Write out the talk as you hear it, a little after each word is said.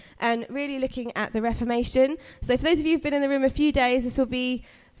and really looking at the Reformation. So for those of you who've been in the room a few days, this will be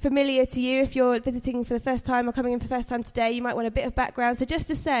familiar to you. If you're visiting for the first time or coming in for the first time today, you might want a bit of background. So just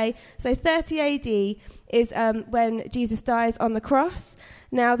to say, 30 AD is when Jesus dies on the cross.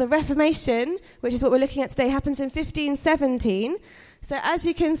 Now the Reformation, which is what we're looking at today, happens in 1517. So as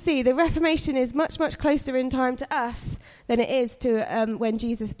you can see, the Reformation is much, much closer in time to us than it is to when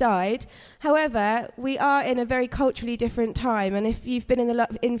Jesus died. However, we are in a very culturally different time, and if you've been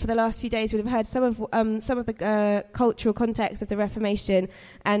in for the last few days, you'll have heard some of the cultural context of the Reformation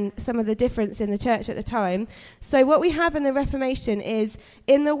and some of the difference in the church at the time. So what we have in the Reformation is,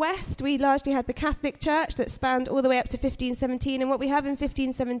 in the West, we largely had the Catholic Church that spanned all the way up to 1517, and what we have in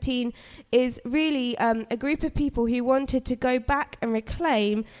 1517 is really a group of people who wanted to go back and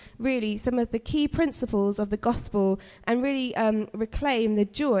reclaim really some of the key principles of the gospel and really reclaim the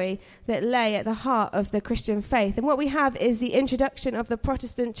joy that lay at the heart of the Christian faith. And what we have is the introduction of the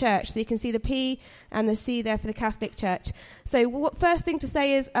Protestant church. So you can see the P and the C there for the Catholic Church. So first thing to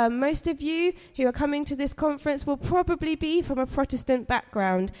say is most of you who are coming to this conference will probably be from a Protestant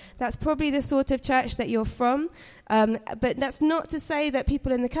background. That's probably the sort of church that you're from. But that's not to say that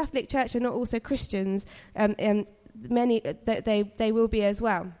people in the Catholic Church are not also Christians. Many they will be as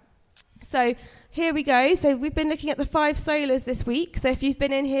well. So here we go. So we've been looking at the 5 solas this week. So if you've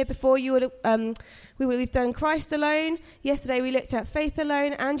been in here before, you would we've done Christ alone. Yesterday we looked at faith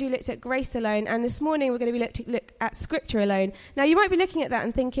alone. Andrew looked at grace alone, and this morning we're going to look at Scripture alone. Now you might be looking at that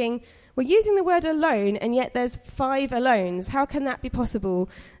and thinking, we're using the word alone, and yet there's 5 alones. How can that be possible?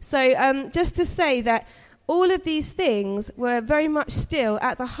 So just to say that all of these things were very much still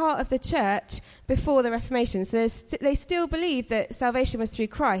at the heart of the church before the Reformation. So they still believed that salvation was through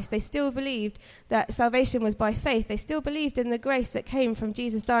Christ. They still believed that salvation was by faith. They still believed in the grace that came from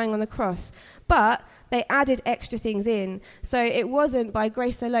Jesus dying on the cross. But they added extra things in. So it wasn't by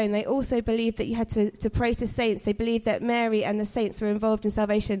grace alone. They also believed that you had to pray to saints. They believed that Mary and the saints were involved in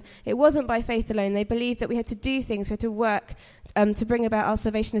salvation. It wasn't by faith alone. They believed that we had to do things. We had to work to bring about our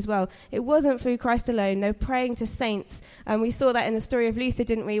salvation as well. It wasn't through Christ alone. They were praying to saints. We saw that in the story of Luther,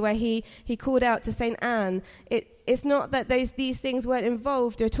 didn't we, where he called out to St. Anne. It's not that these things weren't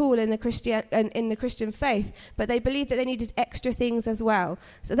involved at all in the Christian faith, but they believed that they needed extra things as well.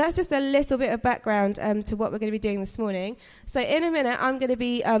 So that's just a little bit of background to what we're going to be doing this morning. So in a minute, I'm going to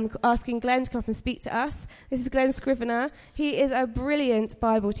be asking Glen to come up and speak to us. This is Glen Scrivener. He is a brilliant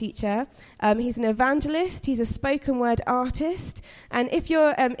Bible teacher. He's an evangelist. He's a spoken word artist. And if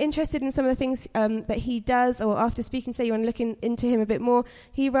you're interested in some of the things that he does, or after speaking to you want to look into him a bit more,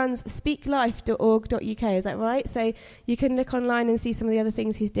 he runs speaklife.org.uk. Is that right? So you can look online and see some of the other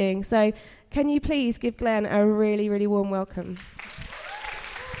things he's doing. So can you please give Glen a really, really warm welcome?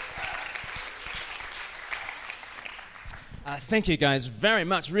 Thank you guys very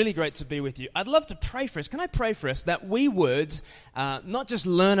much. Really great to be with you. I'd love to pray for us. Can I pray for us that we would not just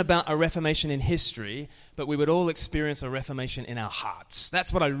learn about a Reformation in history, but we would all experience a Reformation in our hearts.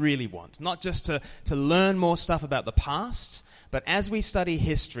 That's what I really want. Not just to learn more stuff about the past, but as we study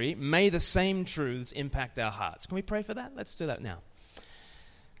history, may the same truths impact our hearts. Can we pray for that? Let's do that now.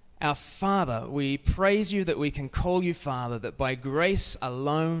 Our Father, we praise you that we can call you Father, that by grace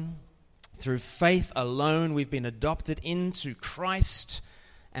alone, through faith alone, we've been adopted into Christ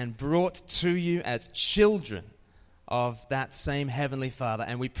and brought to you as children of that same Heavenly Father.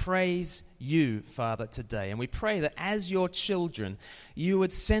 And we praise you, Father, today. And we pray that as your children, you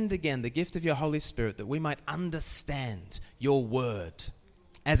would send again the gift of your Holy Spirit, that we might understand your word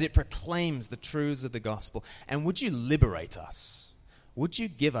as it proclaims the truths of the gospel. And would you liberate us? Would you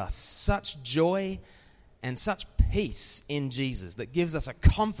give us such joy and such peace in Jesus that gives us a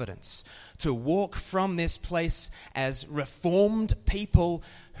confidence to walk from this place as reformed people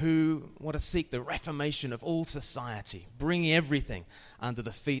who want to seek the reformation of all society, bringing everything under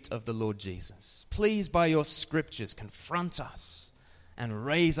the feet of the Lord Jesus. Please, by your scriptures, confront us and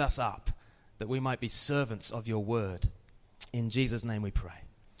raise us up that we might be servants of your word. In Jesus' name we pray.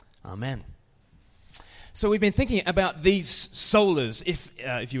 Amen. So we've been thinking about these solas.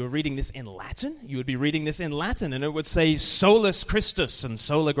 If you were reading this in Latin, you would be reading this in Latin, and it would say solus Christus and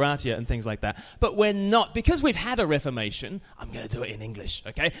sola gratia and things like that. But we're not. Because we've had a Reformation, I'm going to do it in English,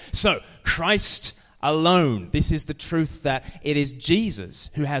 okay? So, Christ alone. This is the truth that it is Jesus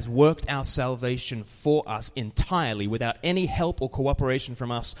who has worked our salvation for us entirely without any help or cooperation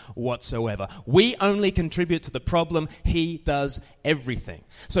from us whatsoever. We only contribute to the problem. He does everything.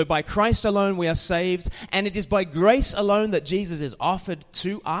 So by Christ alone we are saved, and it is by grace alone that Jesus is offered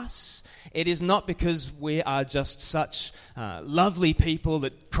to us. It is not because we are just such lovely people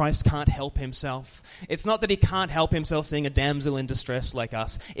that Christ can't help himself. It's not that he can't help himself seeing a damsel in distress like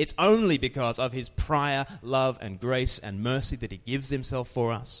us. It's only because of his prior love and grace and mercy that he gives himself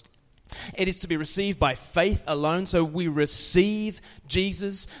for us. It is to be received by faith alone. So we receive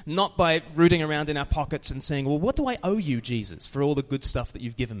Jesus, not by rooting around in our pockets and saying, well, what do I owe you, Jesus, for all the good stuff that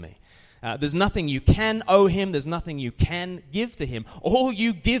you've given me? There's nothing you can owe him. There's nothing you can give to him. All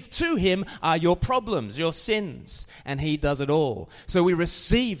you give to him are your problems, your sins, and he does it all. So we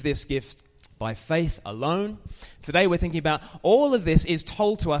receive this gift by faith alone. Today we're thinking about all of this is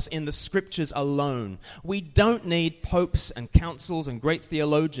told to us in the scriptures alone. We don't need popes and councils and great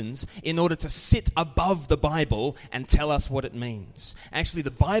theologians in order to sit above the Bible and tell us what it means. Actually, the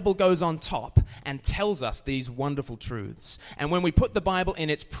Bible goes on top and tells us these wonderful truths. And when we put the Bible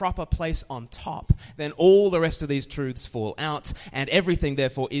in its proper place on top, then all the rest of these truths fall out, and everything,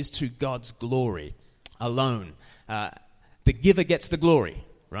 therefore, is to God's glory alone. The giver gets the glory,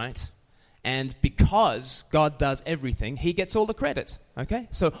 right? And because God does everything, he gets all the credit, okay?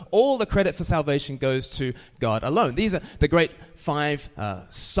 So all the credit for salvation goes to God alone. These are the great 5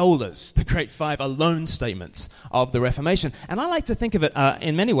 solas, the great 5 alone statements of the Reformation. And I like to think of it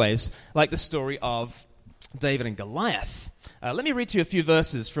in many ways like the story of David and Goliath. Let me read to you a few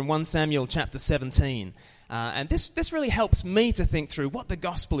verses from 1 Samuel chapter 17. And this really helps me to think through what the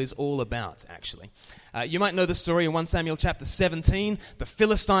gospel is all about, actually. You might know the story in 1 Samuel chapter 17. The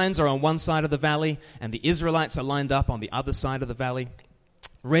Philistines are on one side of the valley, and the Israelites are lined up on the other side of the valley,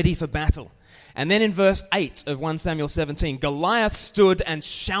 ready for battle. And then in verse 8 of 1 Samuel 17, Goliath stood and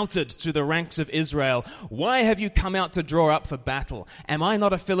shouted to the ranks of Israel, "Why have you come out to draw up for battle? Am I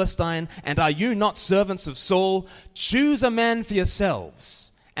not a Philistine, and are you not servants of Saul? Choose a man for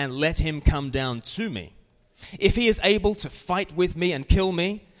yourselves, and let him come down to me. If he is able to fight with me and kill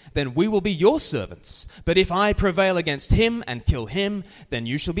me, then we will be your servants. But if I prevail against him and kill him, then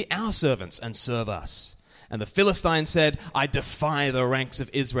you shall be our servants and serve us." And the Philistine said, "I defy the ranks of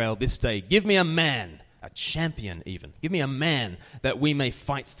Israel this day. Give me a man, a champion even. Give me a man that we may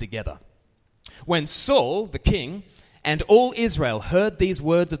fight together." When Saul, the king, and all Israel heard these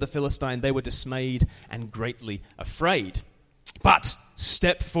words of the Philistine, they were dismayed and greatly afraid. But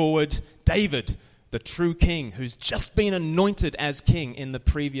step forward David, the true king, who's just been anointed as king in the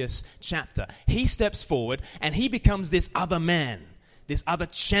previous chapter. He steps forward and he becomes this other man, this other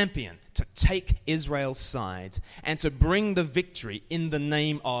champion, to take Israel's side and to bring the victory in the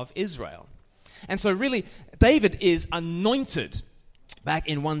name of Israel. And so really, David is anointed back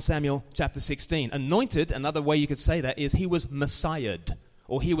in 1 Samuel chapter 16. Anointed, another way you could say that, is he was Messiahed,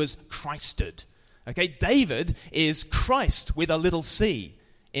 or he was Christed. Okay, David is Christ with a little c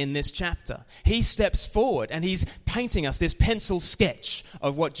in this chapter. He steps forward and he's painting us this pencil sketch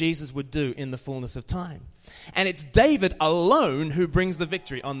of what Jesus would do in the fullness of time. And it's David alone who brings the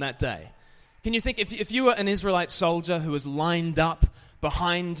victory on that day. Can you think, if you were an Israelite soldier who was lined up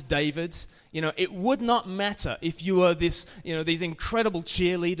behind David, it would not matter if you were these incredible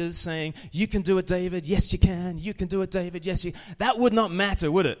cheerleaders saying, "You can do it, David. Yes, you can. You can do it, David. Yes, you." That would not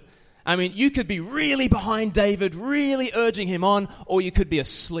matter, would it? I mean, you could be really behind David, really urging him on, or you could be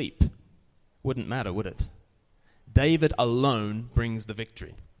asleep. Wouldn't matter, would it? David alone brings the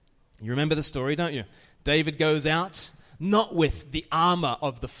victory. You remember the story, don't you? David goes out, not with the armor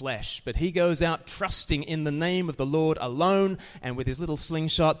of the flesh, but he goes out trusting in the name of the Lord alone, and with his little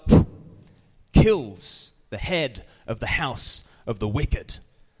slingshot, kills the head of the house of the wicked.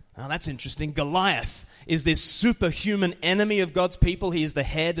 Now that's interesting. Goliath is this superhuman enemy of God's people. He is the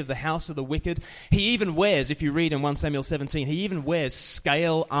head of the house of the wicked. He even wears, if you read in 1 Samuel 17, he even wears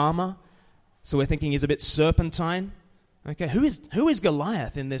scale armor. So we're thinking he's a bit serpentine. Okay, who is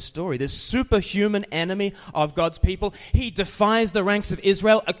Goliath in this story? This superhuman enemy of God's people. He defies the ranks of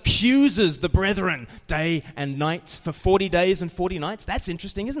Israel, accuses the brethren day and night for 40 days and 40 nights. That's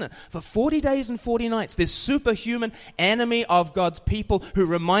interesting, isn't it? For 40 days and 40 nights, this superhuman enemy of God's people who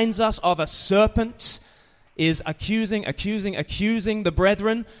reminds us of a serpent is accusing the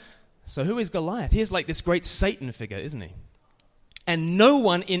brethren. So who is Goliath? He's like this great Satan figure, isn't he? And no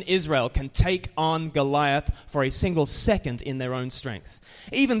one in Israel can take on Goliath for a single second in their own strength.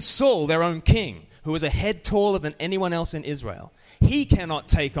 Even Saul, their own king, who was a head taller than anyone else in Israel, he cannot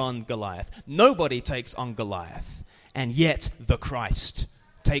take on Goliath. Nobody takes on Goliath. And yet the Christ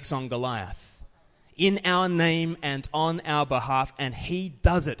takes on Goliath in our name and on our behalf, and he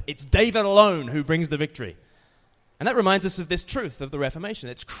does it. It's David alone who brings the victory. And that reminds us of this truth of the Reformation.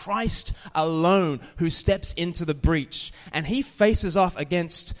 It's Christ alone who steps into the breach, and he faces off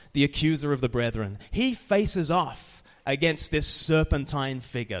against the accuser of the brethren. He faces off against this serpentine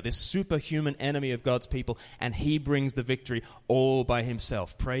figure, this superhuman enemy of God's people, and he brings the victory all by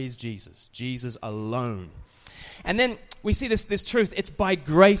himself. Praise Jesus. Jesus alone. And then we see this truth. It's by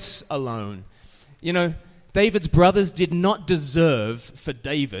grace alone. You know, David's brothers did not deserve for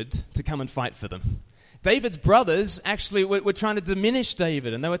David to come and fight for them. David's brothers actually were trying to diminish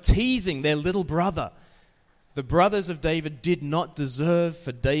David, and they were teasing their little brother. The brothers of David did not deserve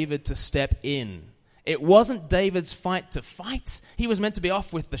for David to step in. It wasn't David's fight to fight. He was meant to be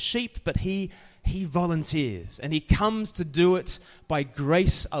off with the sheep, but he volunteers, and he comes to do it by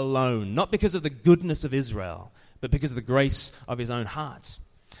grace alone, not because of the goodness of Israel, but because of the grace of his own heart.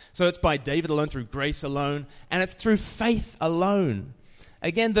 So it's by David alone, through grace alone, and it's through faith alone.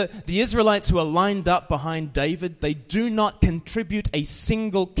 Again, the Israelites who are lined up behind David, they do not contribute a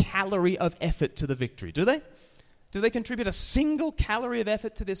single calorie of effort to the victory, do they? Do they contribute a single calorie of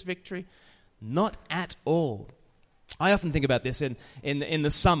effort to this victory? Not at all. I often think about this in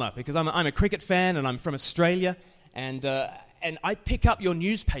the summer, because I'm a cricket fan and I'm from Australia, and I pick up your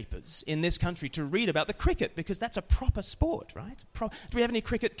newspapers in this country to read about the cricket, because that's a proper sport, right? Do we have any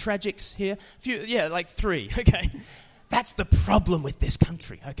cricket tragics here? Like 3, okay. That's the problem with this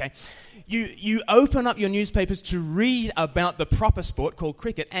country, okay? You open up your newspapers to read about the proper sport called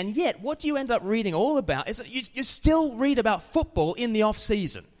cricket, and yet what do you end up reading all about is that you still read about football in the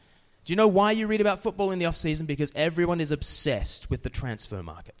off-season. Do you know why you read about football in the off-season? Because everyone is obsessed with the transfer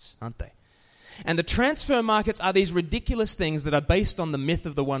markets, aren't they? And the transfer markets are these ridiculous things that are based on the myth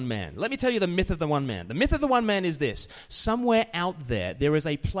of the one man. Let me tell you the myth of the one man. The myth of the one man is this. Somewhere out there is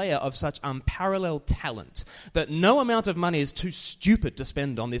a player of such unparalleled talent that no amount of money is too stupid to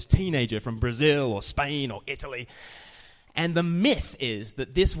spend on this teenager from Brazil or Spain or Italy. And the myth is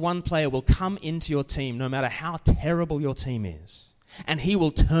that this one player will come into your team no matter how terrible your team is. And he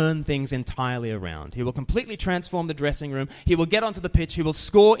will turn things entirely around. He will completely transform the dressing room. He will get onto the pitch. He will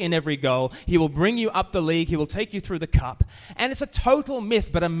score in every goal. He will bring you up the league. He will take you through the cup. And it's a total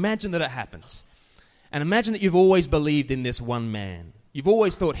myth, but imagine that it happens. And imagine that you've always believed in this one man. You've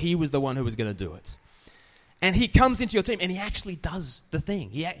always thought he was the one who was going to do it. And he comes into your team and he actually does the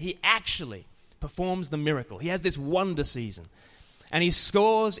thing. He actually performs the miracle. He has this wonder season. And he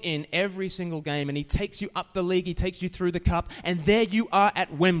scores in every single game, and he takes you up the league, he takes you through the cup, and there you are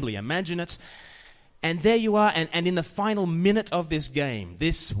at Wembley. Imagine it. And there you are, and in the final minute of this game,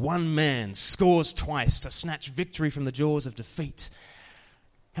 this one man scores twice to snatch victory from the jaws of defeat.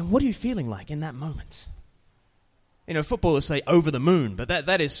 And what are you feeling like in that moment? You know, footballers say over the moon, but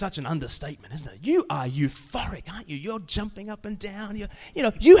that is such an understatement, isn't it? You are euphoric, aren't you? You're jumping up and down.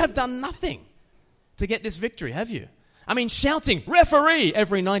 You have done nothing to get this victory, have you? I mean, shouting, referee,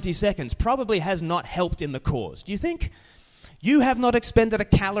 every 90 seconds probably has not helped in the cause. Do you think? You have not expended a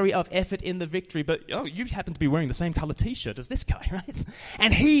calorie of effort in the victory, but you happen to be wearing the same color t-shirt as this guy, right?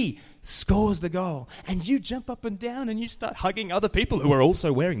 And he scores the goal, and you jump up and down, and you start hugging other people who are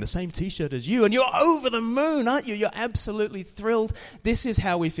also wearing the same t-shirt as you, and you're over the moon, aren't you? You're absolutely thrilled. This is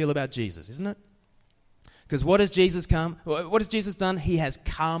how we feel about Jesus, isn't it? Because what has Jesus done? He has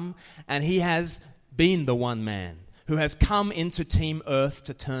come, and he has been the one man who has come into Team Earth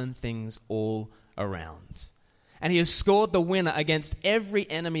to turn things all around. And he has scored the winner against every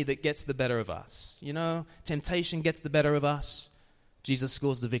enemy that gets the better of us. You know, temptation gets the better of us. Jesus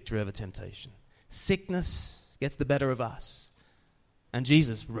scores the victory over temptation. Sickness gets the better of us. And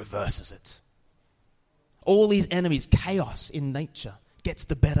Jesus reverses it. All these enemies, chaos in nature, gets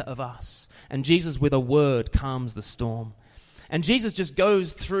the better of us. And Jesus, with a word, calms the storm. And Jesus just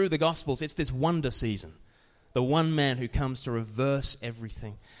goes through the Gospels. It's this wonder season. The one man who comes to reverse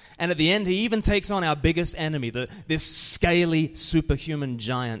everything. And at the end, he even takes on our biggest enemy, this scaly, superhuman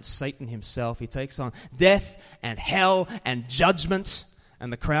giant, Satan himself. He takes on death and hell and judgment.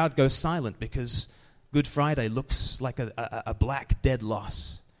 And the crowd goes silent because Good Friday looks like a black dead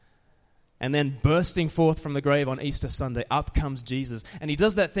loss. And then bursting forth from the grave on Easter Sunday, up comes Jesus. And he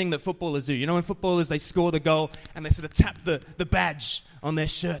does that thing that footballers do. You know, when footballers, they score the goal and they sort of tap the badge on their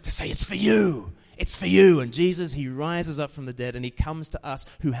shirt to say, it's for you. It's for you. And Jesus, he rises up from the dead and he comes to us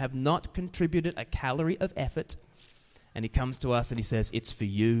who have not contributed a calorie of effort. And he comes to us and he says, it's for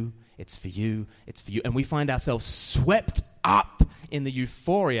you, it's for you, it's for you. And we find ourselves swept up in the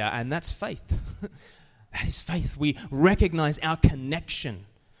euphoria, and that's faith. That is faith. We recognize our connection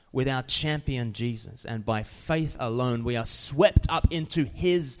with our champion Jesus. And by faith alone, we are swept up into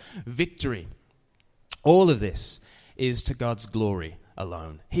his victory. All of this is to God's glory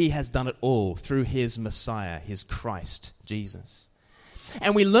alone. He has done it all through his Messiah, his Christ, Jesus.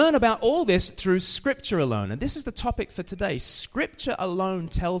 And we learn about all this through Scripture alone. And this is the topic for today. Scripture alone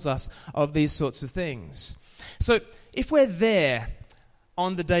tells us of these sorts of things. So if we're there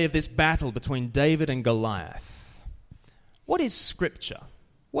on the day of this battle between David and Goliath, what is Scripture?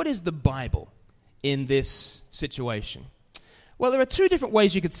 What is the Bible in this situation? Well, there are two different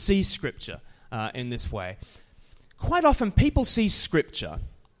ways you could see Scripture in this way. Quite often people see Scripture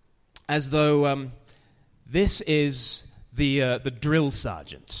as though this is the drill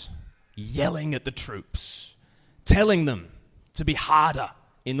sergeant yelling at the troops, telling them to be harder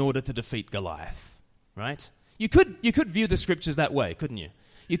in order to defeat Goliath, right? You could view the Scriptures that way, couldn't you?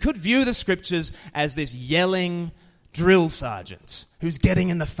 You could view the Scriptures as this yelling drill sergeant who's getting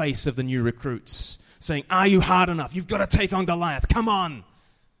in the face of the new recruits, saying, are you hard enough? You've got to take on Goliath. Come on.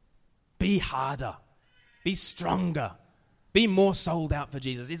 Be harder. Be stronger. Be more sold out for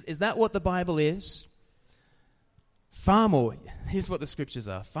Jesus. Is that what the Bible is? Far more. Here's what the Scriptures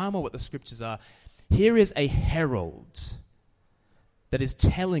are. Far more what the Scriptures are. Here is a herald that is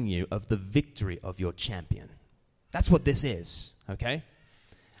telling you of the victory of your champion. That's what this is, okay?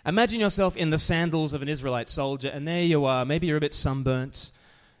 Imagine yourself in the sandals of an Israelite soldier, and there you are. Maybe you're a bit sunburnt.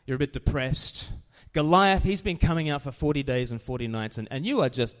 You're a bit depressed. Goliath, he's been coming out for 40 days and 40 nights, and you are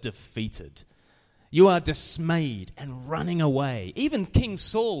just defeated. You are dismayed and running away. Even King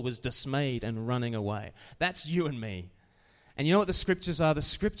Saul was dismayed and running away. That's you and me. And you know what the Scriptures are? The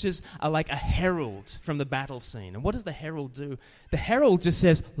Scriptures are like a herald from the battle scene. And what does the herald do? The herald just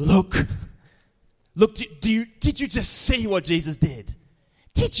says, look, did you just see what Jesus did?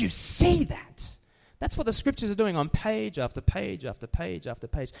 Did you see that? That's what the Scriptures are doing on page after page after page after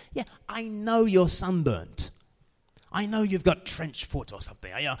page. Yeah, I know you're sunburnt. I know you've got trench foot or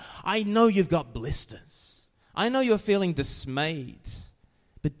something. I know you've got blisters. I know you're feeling dismayed.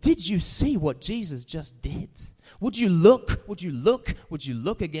 But did you see what Jesus just did? Would you look? Would you look? Would you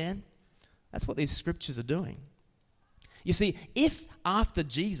look again? That's what these Scriptures are doing. You see, if after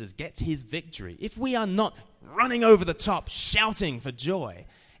Jesus gets his victory, if we are not running over the top, shouting for joy,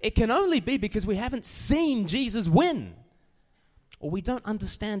 it can only be because we haven't seen Jesus win, or we don't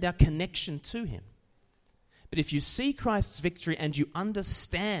understand our connection to him. But if you see Christ's victory and you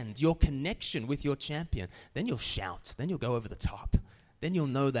understand your connection with your champion, then you'll shout, then you'll go over the top, then you'll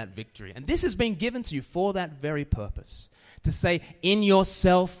know that victory. And this has been given to you for that very purpose, to say, in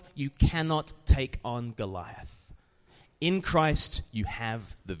yourself you cannot take on Goliath. In Christ, you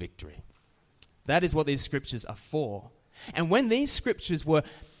have the victory. That is what these Scriptures are for. And when these Scriptures were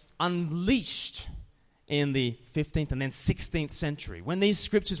unleashed in the 15th and then 16th century, when these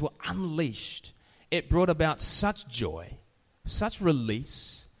Scriptures were unleashed, it brought about such joy, such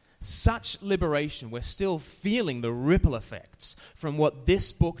release, such liberation. We're still feeling the ripple effects from what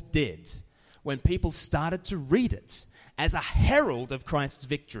this book did when people started to read it as a herald of Christ's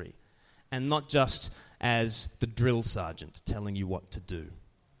victory and not just as the drill sergeant telling you what to do.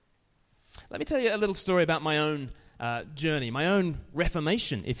 Let me tell you a little story about my own journey, my own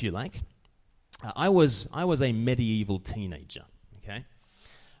reformation, if you like. I was a medieval teenager. Okay,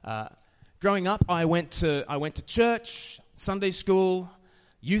 growing up, I went to church, Sunday school,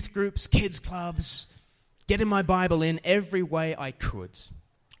 youth groups, kids clubs, getting my Bible in every way I could.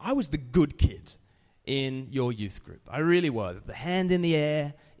 I was the good kid in your youth group. I really was. The hand in the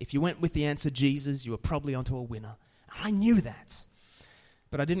air. If you went with the answer Jesus, you were probably onto a winner. I knew that.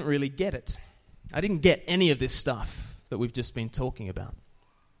 But I didn't really get it. I didn't get any of this stuff that we've just been talking about.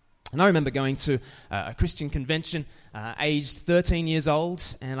 And I remember going to a Christian convention, aged 13 years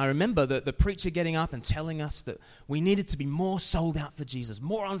old, and I remember the preacher getting up and telling us that we needed to be more sold out for Jesus,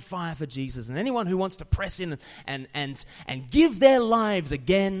 more on fire for Jesus, and anyone who wants to press in and give their lives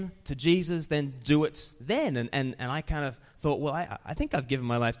again to Jesus, then do it then. And I kind of thought, well, I think I've given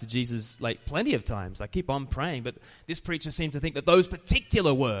my life to Jesus like plenty of times. I keep on praying, but this preacher seemed to think that those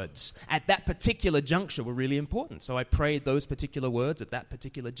particular words at that particular juncture were really important. So I prayed those particular words at that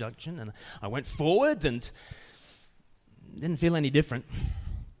particular junction, and I went forward and didn't feel any different.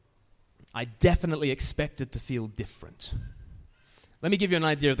 I definitely expected to feel different. Let me give you an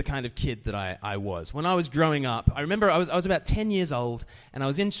idea of the kind of kid that I was. When I was growing up, I remember I was about 10 years old, and I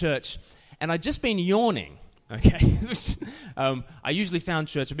was in church, and I'd just been yawning. Okay, I usually found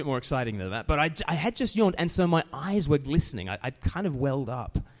church a bit more exciting than that, but I had just yawned, and so my eyes were glistening. I'd kind of welled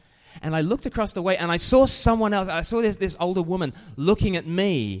up, and I looked across the way, and I saw someone else. I saw this older woman looking at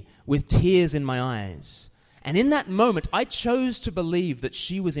me with tears in my eyes, and in that moment, I chose to believe that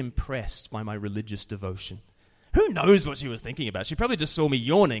she was impressed by my religious devotion. Who knows what she was thinking about? She probably just saw me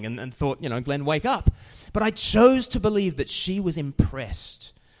yawning and thought, Glenn, wake up. But I chose to believe that she was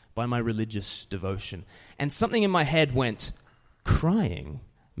impressed by my religious devotion. And something in my head went, crying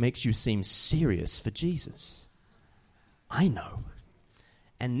makes you seem serious for Jesus. I know.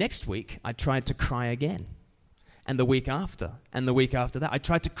 And next week, I tried to cry again. and the week after, and the week after that. I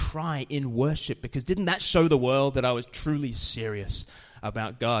tried to cry in worship because didn't that show the world that I was truly serious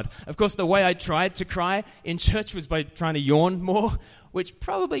about God? Of course, the way I tried to cry in church was by trying to yawn more, which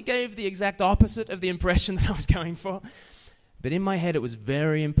probably gave the exact opposite of the impression that I was going for. But in my head, it was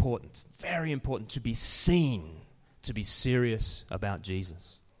very important to be seen, to be serious about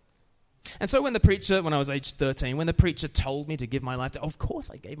Jesus. And so when I was age 13, when the preacher told me to give my life to, of course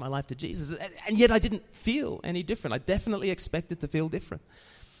I gave my life to Jesus, and yet I didn't feel any different. I definitely expected to feel different.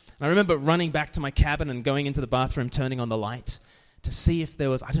 And I remember running back to my cabin and going into the bathroom, turning on the light to see if there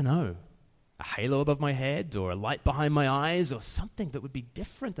was, I don't know, a halo above my head or a light behind my eyes or something that would be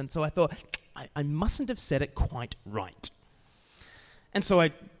different. And so I thought, I mustn't have said it quite right. And so I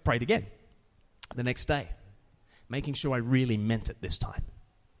prayed again the next day, making sure I really meant it this time.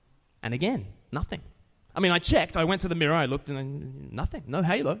 And again, nothing. I mean, I checked. I went to the mirror. I looked and nothing. No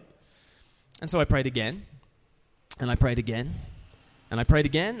halo. And so I prayed again. And I prayed again. And I prayed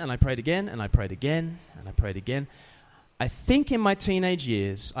again. And I prayed again. And I prayed again. And I prayed again. I think in my teenage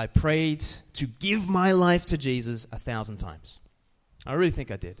years, I prayed to give my life to Jesus 1,000 times. I really think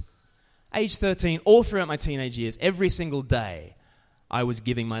I did. Age 13, all throughout my teenage years, every single day, I was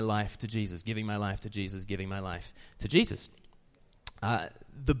giving my life to Jesus, giving my life to Jesus, giving my life to Jesus.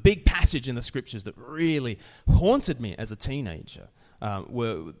 The big passage in the scriptures that really haunted me as a teenager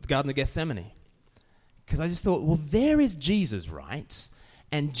were the Garden of Gethsemane. Because I just thought, well, there is Jesus, right?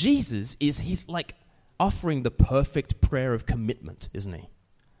 And Jesus he's like offering the perfect prayer of commitment, isn't he?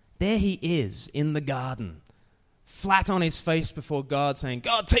 There he is in the garden, flat on his face before God, saying,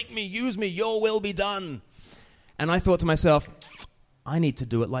 God, take me, use me, your will be done. And I thought to myself, I need to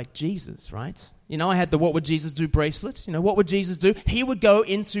do it like Jesus, right? You know, I had the What Would Jesus Do bracelet. You know, what would Jesus do? He would go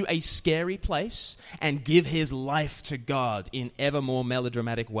into a scary place and give his life to God in ever more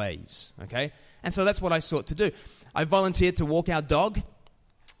melodramatic ways, okay? And so that's what I sought to do. I volunteered to walk our dog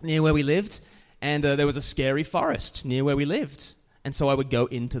near where we lived, and there was a scary forest near where we lived. And so I would go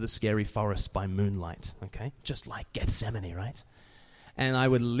into the scary forest by moonlight, okay? Just like Gethsemane, right? And I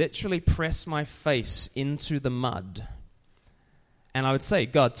would literally press my face into the mud. And I would say,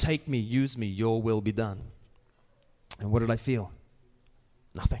 God, take me, use me, your will be done. And what did I feel?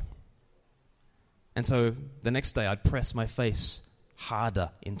 Nothing. And so the next day I'd press my face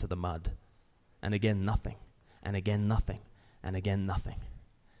harder into the mud. And again, nothing. And again, nothing. And again, nothing.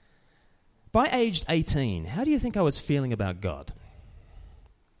 By age 18, how do you think I was feeling about God?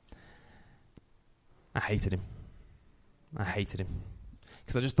 I hated him. I hated him.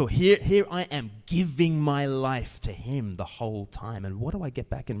 Because I just thought, here I am giving my life to him the whole time. And what do I get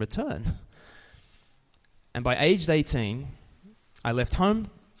back in return? And by age 18, I left home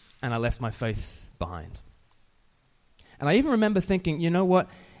and I left my faith behind. And I even remember thinking, you know what?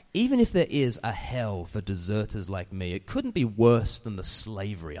 Even if there is a hell for deserters like me, it couldn't be worse than the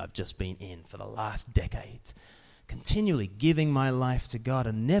slavery I've just been in for the last decade. Continually giving my life to God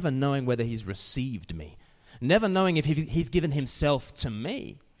and never knowing whether he's received me. Never knowing if he's given himself to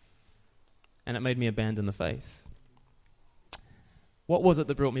me. And it made me abandon the faith. What was it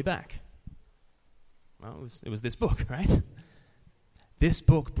that brought me back? Well, it was this book, right? This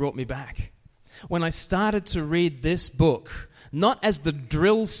book brought me back. When I started to read this book, not as the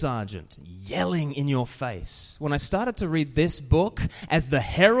drill sergeant yelling in your face. When I started to read this book as the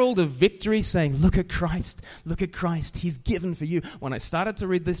herald of victory saying, look at Christ, he's given for you. When I started to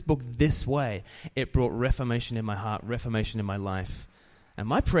read this book this way, it brought reformation in my heart, reformation in my life. And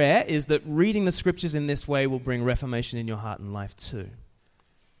my prayer is that reading the scriptures in this way will bring reformation in your heart and life too.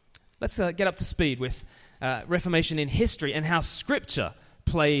 Let's get up to speed with reformation in history and how scripture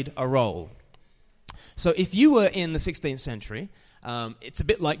played a role. So if you were in the 16th century, it's a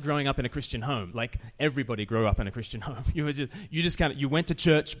bit like growing up in a Christian home. Like everybody grew up in a Christian home. You went to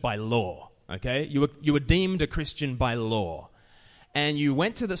church by law, okay? You were deemed a Christian by law. And you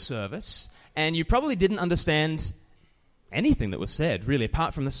went to the service, and you probably didn't understand anything that was said, really,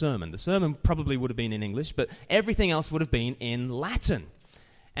 apart from the sermon. The sermon probably would have been in English, but everything else would have been in Latin.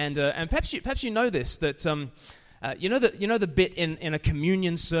 And perhaps you know this, that you know the bit in a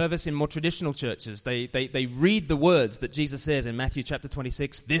communion service in more traditional churches, they read the words that Jesus says in Matthew chapter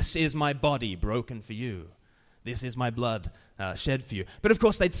 26, this is my body broken for you. This is my blood shed for you. But of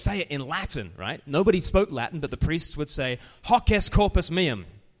course they'd say it in Latin, right? Nobody spoke Latin, but the priests would say, hoc est corpus meum.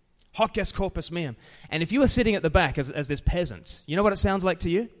 Hoc est corpus meum. And if you were sitting at the back as this peasant, you know what it sounds like to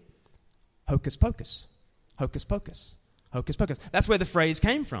you? Hocus pocus. Hocus pocus. Hocus pocus. That's where the phrase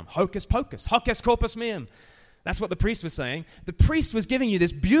came from. Hocus pocus. Hoc est corpus meum. That's what the priest was saying. The priest was giving you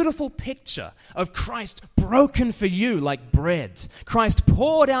this beautiful picture of Christ broken for you like bread. Christ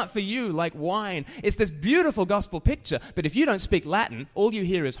poured out for you like wine. It's this beautiful gospel picture. But if you don't speak Latin, all you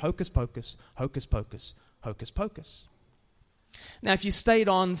hear is hocus pocus, hocus pocus, hocus pocus. Now, if you stayed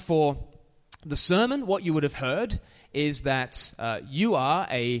on for the sermon, what you would have heard is that you are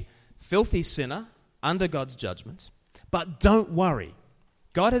a filthy sinner under God's judgment. But don't worry.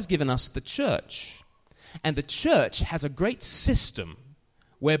 God has given us the church. And the church has a great system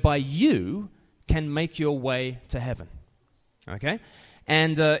whereby you can make your way to heaven. Okay?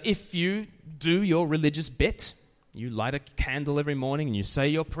 And if you do your religious bit, you light a candle every morning and you say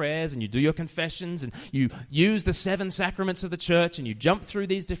your prayers and you do your confessions and you use the 7 sacraments of the church and you jump through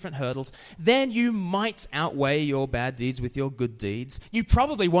these different hurdles, then you might outweigh your bad deeds with your good deeds. You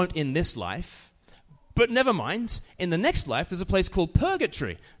probably won't in this life. But never mind, in the next life, there's a place called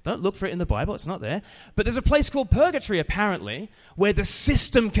purgatory. Don't look for it in the Bible, it's not there. But there's a place called purgatory, apparently, where the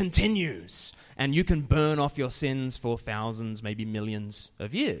system continues. And you can burn off your sins for thousands, maybe millions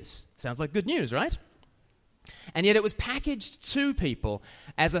of years. Sounds like good news, right? And yet it was packaged to people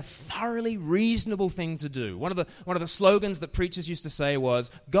as a thoroughly reasonable thing to do. One of the slogans that preachers used to say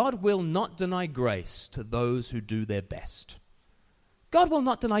was, God will not deny grace to those who do their best. God will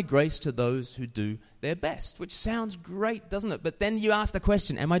not deny grace to those who do their best, which sounds great, doesn't it? But then you ask the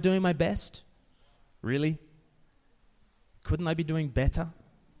question, am I doing my best? Really? Couldn't I be doing better?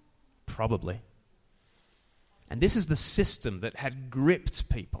 Probably. And this is the system that had gripped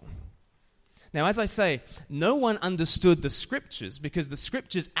people. Now, as I say, no one understood the Scriptures because the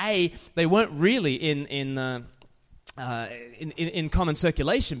Scriptures, they weren't really in common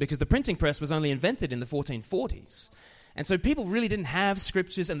circulation because the printing press was only invented in the 1440s. And so people really didn't have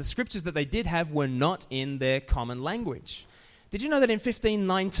Scriptures, and the Scriptures that they did have were not in their common language. Did you know that in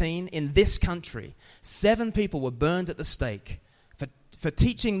 1519, in this country, 7 people were burned at the stake for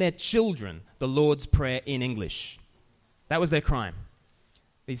teaching their children the Lord's Prayer in English? That was their crime.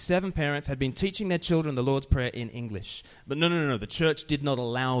 These 7 parents had been teaching their children the Lord's Prayer in English. But no, the church did not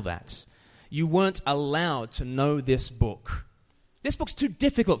allow that. You weren't allowed to know this book. This book's too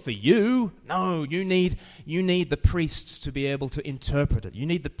difficult for you. No, you need the priests to be able to interpret it. You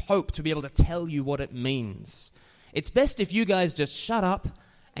need the Pope to be able to tell you what it means. It's best if you guys just shut up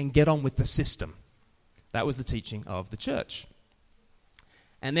and get on with the system. That was the teaching of the church.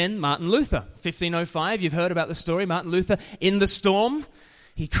 And then Martin Luther, 1505, you've heard about the story. Martin Luther, in the storm,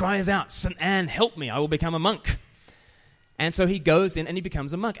 he cries out, "St. Anne, help me, I will become a monk." And so he goes in and he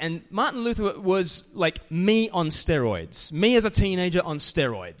becomes a monk. And Martin Luther was like me on steroids. Me as a teenager on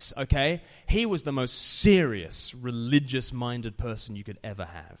steroids, okay? He was the most serious, religious-minded person you could ever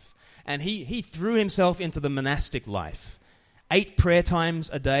have. And he threw himself into the monastic life. 8 prayer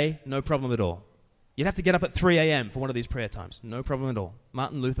times a day, no problem at all. You'd have to get up at 3 a.m. for one of these prayer times. No problem at all.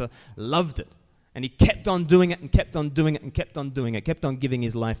 Martin Luther loved it. And he kept on doing it and kept on doing it and kept on doing it, kept on giving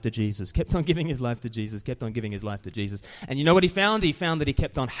his life to Jesus, kept on giving his life to Jesus, kept on giving his life to Jesus. And you know what he found? He found that he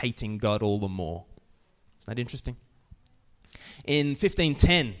kept on hating God all the more. Isn't that interesting? In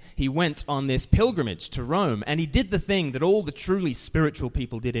 1510, he went on this pilgrimage to Rome, and he did the thing that all the truly spiritual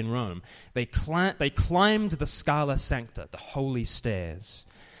people did in Rome. They climbed the Scala Sancta, the holy stairs.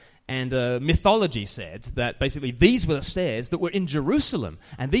 And mythology said that basically these were the stairs that were in Jerusalem.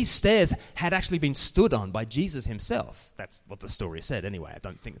 And these stairs had actually been stood on by Jesus himself. That's what the story said anyway. I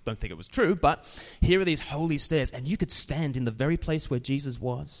don't think it was true. But here are these holy stairs. And you could stand in the very place where Jesus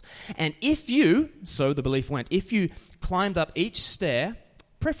was. And if you, so the belief went, if you climbed up each stair,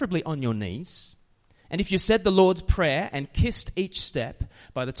 preferably on your knees, and if you said the Lord's Prayer and kissed each step,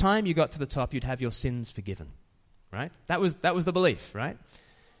 by the time you got to the top, you'd have your sins forgiven. Right? That was the belief, right?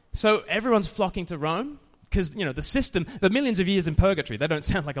 So everyone's flocking to Rome because, you know, the system, the millions of years in purgatory, they don't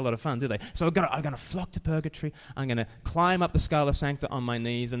sound like a lot of fun, do they? So I'm going to flock to purgatory. I'm going to climb up the Scala Sancta on my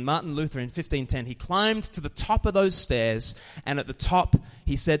knees. And Martin Luther in 1510, he climbed to the top of those stairs. And at the top,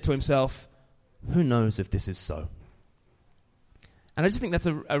 he said to himself, who knows if this is so? And I just think that's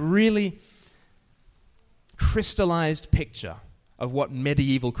a really crystallized picture of what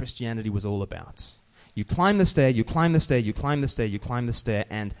medieval Christianity was all about. You climb the stair, you climb the stair, you climb the stair, you climb the stair,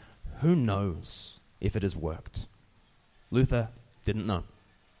 and who knows if it has worked? Luther didn't know.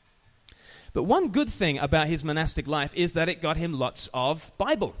 But one good thing about his monastic life is that it got him lots of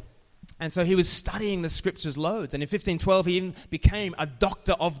Bible. And so he was studying the Scriptures loads. And in 1512, he even became a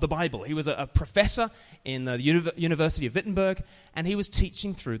doctor of the Bible. He was a professor in the University of Wittenberg, and he was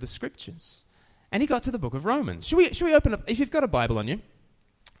teaching through the Scriptures. And he got to the book of Romans. Should we open up, if you've got a Bible on you,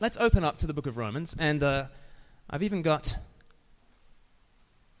 let's open up to the book of Romans, and I've even got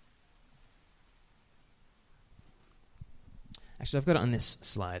Actually, I've got it on this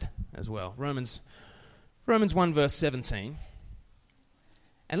slide as well. Romans 1 verse 17.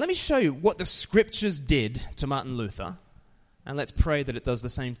 And let me show you what the Scriptures did to Martin Luther, and let's pray that it does the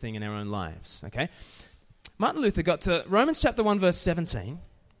same thing in our own lives, okay? Martin Luther got to Romans chapter 1 verse 17,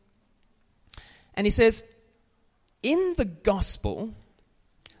 and he says, in the gospel,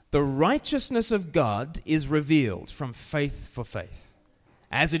 the righteousness of God is revealed from faith for faith.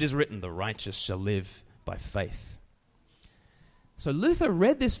 As it is written, the righteous shall live by faith. So Luther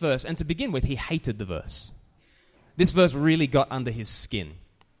read this verse, and to begin with, he hated the verse. This verse really got under his skin,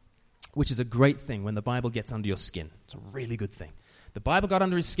 which is a great thing when the Bible gets under your skin. It's a really good thing. The Bible got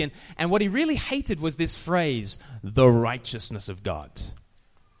under his skin, and what he really hated was this phrase, the righteousness of God.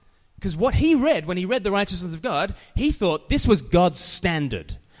 Because what he read, when he read the righteousness of God, he thought this was God's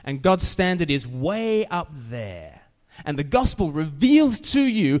standard, and God's standard is way up there. And the gospel reveals to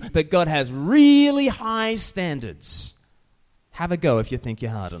you that God has really high standards. Have a go if you think you're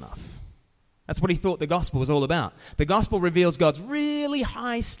hard enough. That's what he thought the gospel was all about. The gospel reveals God's really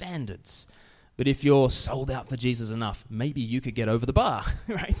high standards. But if you're sold out for Jesus enough, maybe you could get over the bar,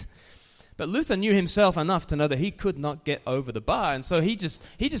 right? But Luther knew himself enough to know that he could not get over the bar, and so he just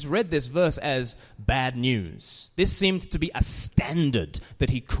read this verse as bad news. This seemed to be a standard that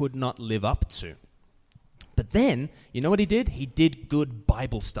he could not live up to. But then, you know what he did? He did good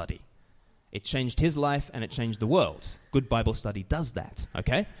Bible study. It changed his life and it changed the world. Good Bible study does that,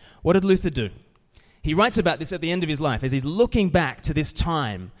 okay? What did Luther do? He writes about this at the end of his life as he's looking back to this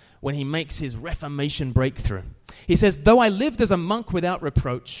time when he makes his Reformation breakthrough. He says, though I lived as a monk without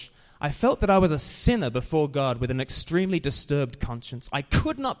reproach, I felt that I was a sinner before God with an extremely disturbed conscience. I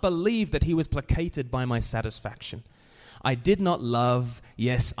could not believe that he was placated by my satisfaction. I did not love,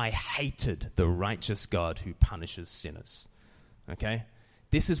 yes, I hated the righteous God who punishes sinners. Okay?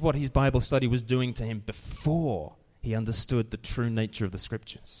 This is what his Bible study was doing to him before he understood the true nature of the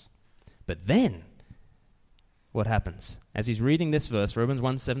Scriptures. But then, what happens? As he's reading this verse, Romans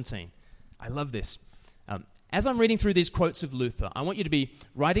 1:17, I love this. As I'm reading through these quotes of Luther, I want you to be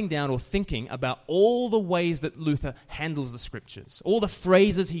writing down or thinking about all the ways that Luther handles the Scriptures, all the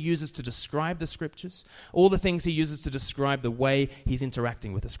phrases he uses to describe the Scriptures, all the things he uses to describe the way he's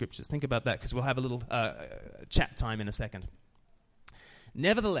interacting with the Scriptures. Think about that, because we'll have a little chat time in a second.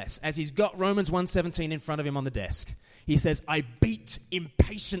 Nevertheless, as he's got Romans 1:17 in front of him on the desk, he says, I beat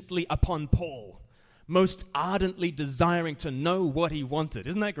impatiently upon Paul, most ardently desiring to know what he wanted.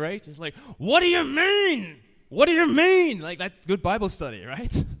 Isn't that great? He's like, what do you mean? What do you mean? Like, that's good Bible study,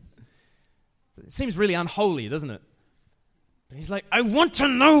 right? It seems really unholy, doesn't it? But he's like, I want to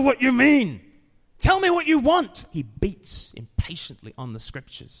know what you mean. Tell me what you want. He beats impatiently on the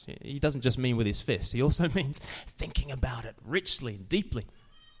Scriptures. He doesn't just mean with his fist. He also means thinking about it richly and deeply.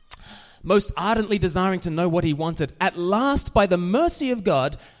 Most ardently desiring to know what he wanted. At last, by the mercy of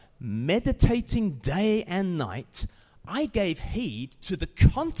God, meditating day and night, I gave heed to the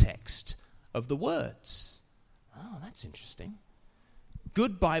context of the words. Oh, that's interesting.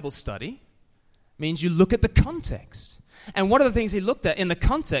 Good Bible study means you look at the context. And one of the things he looked at in the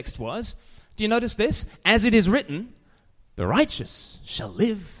context was, do you notice this? As it is written, the righteous shall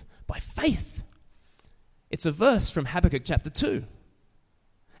live by faith. It's a verse from Habakkuk chapter 2.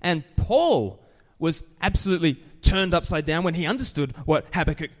 And Paul was absolutely turned upside down when he understood what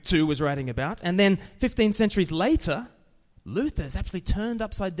Habakkuk 2 was writing about. And then 15 centuries later, Luther is absolutely turned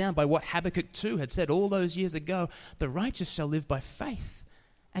upside down by what Habakkuk 2 had said all those years ago. The righteous shall live by faith.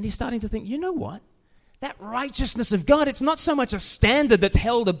 And he's starting to think, you know what? That righteousness of God, it's not so much a standard that's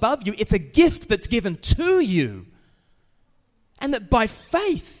held above you, it's a gift that's given to you. And that by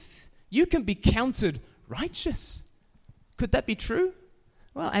faith, you can be counted righteous. Could that be true?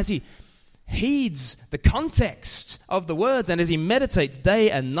 Well, as he heeds the context of the words and as he meditates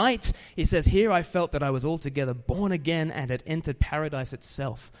day and night, he says, here I felt that I was altogether born again and had entered paradise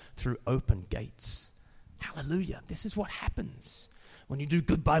itself through open gates. Hallelujah. This is what happens when you do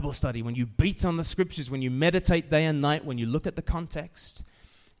good Bible study, when you beat on the Scriptures, when you meditate day and night, when you look at the context.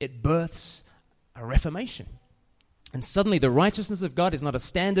 It births a reformation. And suddenly the righteousness of God is not a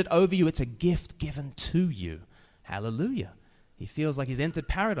standard over you, it's a gift given to you. Hallelujah. He feels like he's entered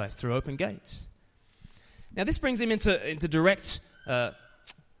paradise through open gates. Now this brings him into direct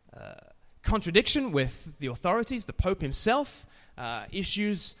contradiction with the authorities. The Pope himself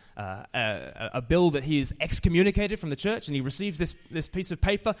issues a bill that he is excommunicated from the church, and he receives this piece of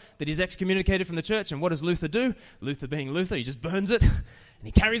paper that he's excommunicated from the church. And what does Luther do? Luther being Luther, he just burns it, and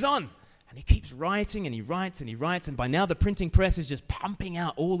he carries on. And he keeps writing and he writes and he writes, and by now the printing press is just pumping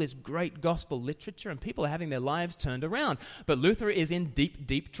out all this great gospel literature, and people are having their lives turned around. But Luther is in deep,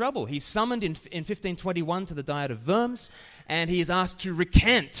 deep trouble. He's summoned in 1521 to the Diet of Worms, and he is asked to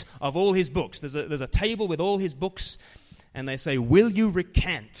recant of all his books. There's a table with all his books, and they say, "Will you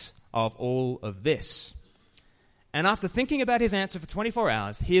recant of all of this?" And after thinking about his answer for 24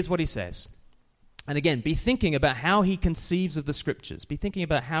 hours, here's what he says. And again, be thinking about how he conceives of the Scriptures. Be thinking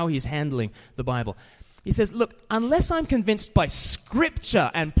about how he's handling the Bible. He says, "Look, unless I'm convinced by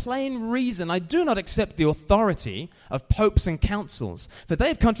Scripture and plain reason, I do not accept the authority of popes and councils, for they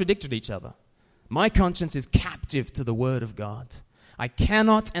have contradicted each other. My conscience is captive to the Word of God. I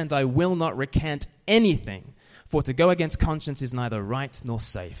cannot and I will not recant anything, for to go against conscience is neither right nor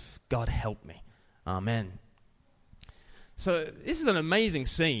safe. God help me. Amen." So this is an amazing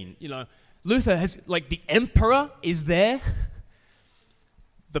scene. Luther has, the emperor is there.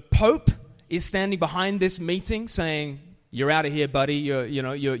 The Pope is standing behind this meeting saying, "You're out of here, buddy. You're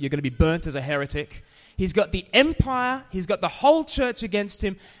going to be burnt as a heretic." He's got the empire, he's got the whole church against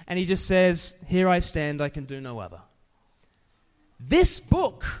him, and he just says, "Here I stand, I can do no other." This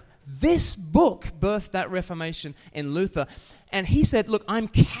book birthed that Reformation in Luther, and he said, "Look, I'm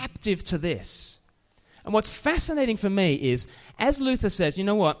captive to this." And what's fascinating for me is, as Luther says, you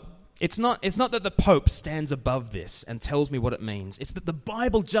know what? It's not that the Pope stands above this and tells me what it means. It's that the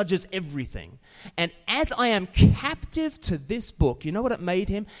Bible judges everything. And as I am captive to this book, you know what it made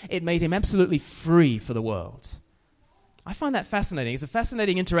him? It made him absolutely free for the world. I find that fascinating. It's a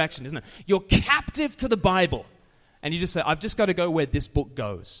fascinating interaction, isn't it? You're captive to the Bible. And you just say, "I've just got to go where this book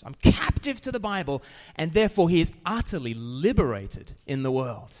goes. I'm captive to the Bible." And therefore, he is utterly liberated in the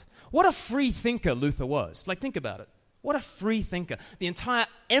world. What a free thinker Luther was. Think about it. What a free thinker. The entire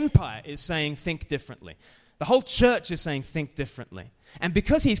empire is saying, think differently. The whole church is saying, think differently. And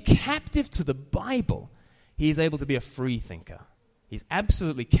because he's captive to the Bible, he is able to be a free thinker. He's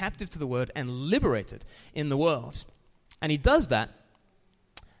absolutely captive to the Word and liberated in the world. And he does that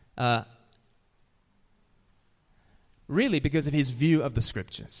really because of his view of the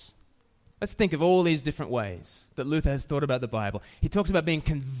Scriptures. Let's think of all these different ways that Luther has thought about the Bible. He talks about being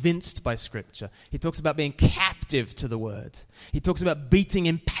convinced by Scripture. He talks about being captive to the Word. He talks about beating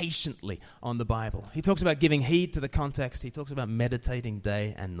impatiently on the Bible. He talks about giving heed to the context. He talks about meditating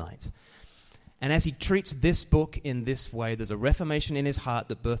day and night. And as he treats this book in this way, there's a reformation in his heart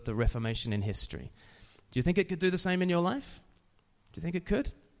that birthed a reformation in history. Do you think it could do the same in your life? Do you think it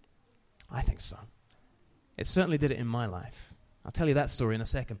could? I think so. It certainly did it in my life. I'll tell you that story in a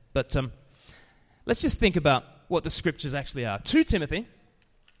second. But let's just think about what the Scriptures actually are. 2 Timothy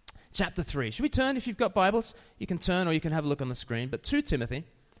chapter 3. Should we turn? If you've got Bibles, you can turn or you can have a look on the screen. But 2 Timothy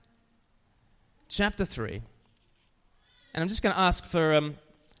chapter 3. And I'm just going to ask for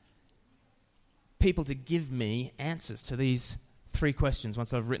people to give me answers to these 3 questions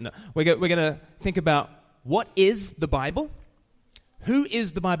once I've written it. We're going to think about what is the Bible, who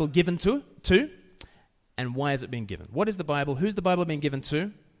is the Bible given to, and why is it being given. What is the Bible? Who's the Bible being given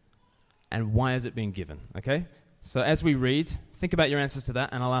to? And why is it being given? Okay? So as we read, think about your answers to that,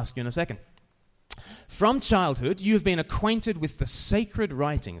 and I'll ask you in a second. "From childhood, you have been acquainted with the sacred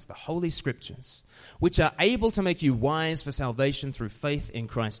writings, the Holy Scriptures, which are able to make you wise for salvation through faith in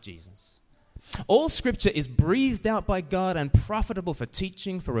Christ Jesus. All Scripture is breathed out by God and profitable for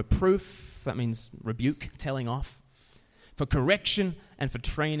teaching, for reproof," that means rebuke, telling off, "for correction, and for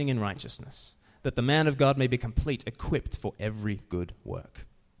training in righteousness, that the man of God may be complete, equipped for every good work."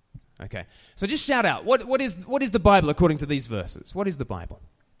 Okay, so just shout out, what is the Bible according to these verses? What is the Bible?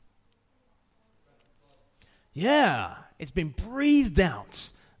 Yeah, it's been breathed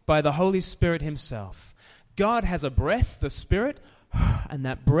out by the Holy Spirit himself. God has a breath, the Spirit, and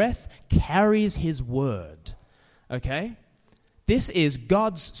that breath carries his word. Okay? This is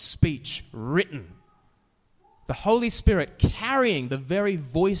God's speech written. The Holy Spirit carrying the very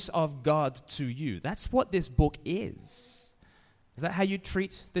voice of God to you. That's what this book is. Is that how you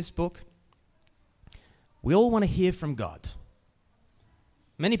treat this book? We all want to hear from God.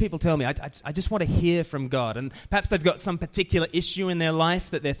 Many people tell me, I just want to hear from God. And perhaps they've got some particular issue in their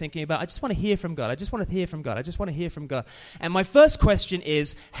life that they're thinking about. I just want to hear from God. I just want to hear from God. I just want to hear from God. And my first question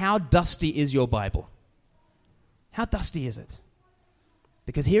is, how dusty is your Bible? How dusty is it?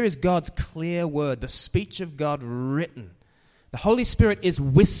 Because here is God's clear word, the speech of God written. The Holy Spirit is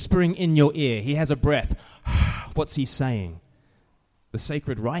whispering in your ear. He has a breath. What's he saying? The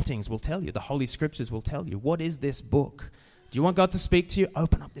sacred writings will tell you. The Holy Scriptures will tell you. What is this book? Do you want God to speak to you?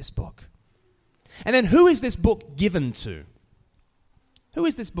 Open up this book. And then who is this book given to? Who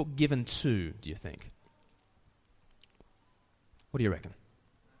is this book given to, do you think? What do you reckon?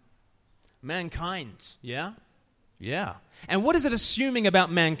 Mankind, yeah? Yeah. And what is it assuming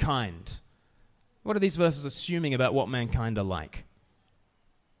about mankind? What are these verses assuming about what mankind are like?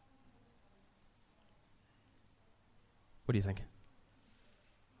 What do you think?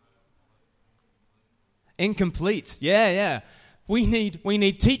 Incomplete. Yeah. We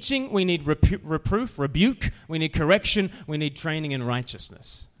need teaching, we need reproof, rebuke, we need correction, we need training in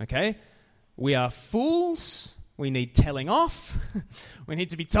righteousness. Okay? We are fools, we need telling off, we need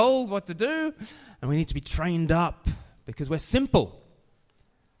to be told what to do, and we need to be trained up because we're simple.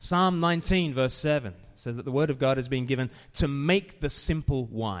 Psalm 19 verse 7 says that the word of God has been given to make the simple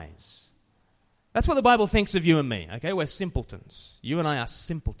wise. That's what the Bible thinks of you and me, okay? We're simpletons. You and I are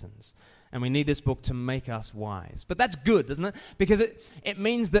simpletons. And we need this book to make us wise. But that's good, doesn't it? Because it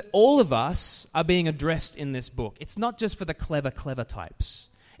means that all of us are being addressed in this book. It's not just for the clever types.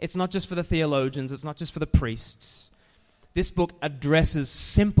 It's not just for the theologians. It's not just for the priests. This book addresses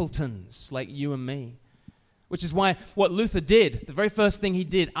simpletons like you and me. Which is why what Luther did, the very first thing he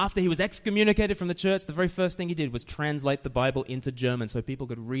did after he was excommunicated from the church, the very first thing he did was translate the Bible into German so people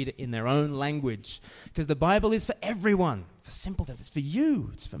could read it in their own language. Because the Bible is for everyone, for simpletons. It's for you.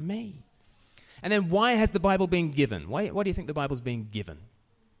 It's for me. And then why has the Bible been given? Why do you think the Bible's being given?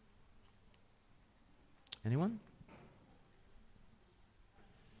 Anyone?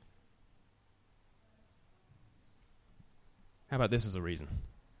 How about this as a reason?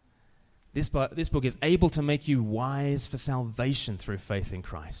 This book is able to make you wise for salvation through faith in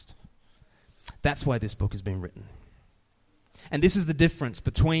Christ. That's why this book has been written. And this is the difference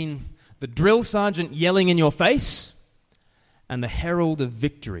between the drill sergeant yelling in your face and the herald of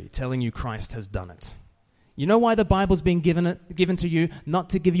victory telling you Christ has done it. You know why the Bible's been given to you? Not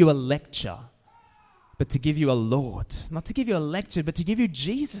to give you a lecture, but to give you a Lord. Not to give you a lecture, but to give you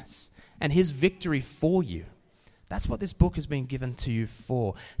Jesus and his victory for you. That's what this book has been given to you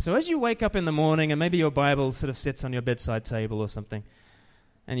for. So as you wake up in the morning, and maybe your Bible sort of sits on your bedside table or something,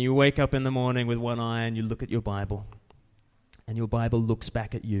 and you wake up in the morning with one eye and you look at your Bible, and your Bible looks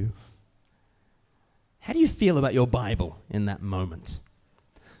back at you. How do you feel about your Bible in that moment?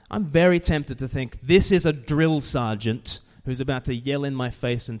 I'm very tempted to think, this is a drill sergeant who's about to yell in my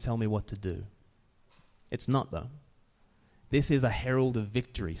face and tell me what to do. It's not, though. This is a herald of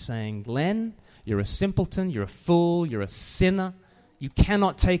victory saying, Glenn, you're a simpleton, you're a fool, you're a sinner. You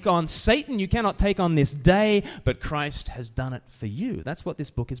cannot take on Satan, you cannot take on this day, but Christ has done it for you. That's what this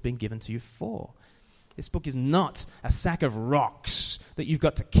book has been given to you for. This book is not a sack of rocks that you've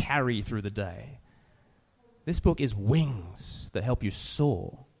got to carry through the day. This book is wings that help you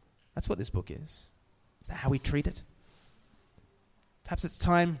soar. That's what this book is. Is that how we treat it? Perhaps it's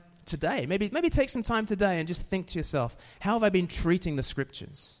time today. Maybe take some time today and just think to yourself, how have I been treating the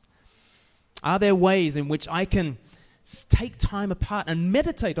Scriptures? Are there ways in which I can take time apart and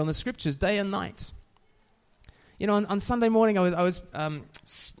meditate on the Scriptures day and night? You know, on Sunday morning I was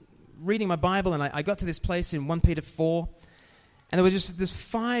reading my Bible and I got to this place in 1 Peter 4, and there were just there's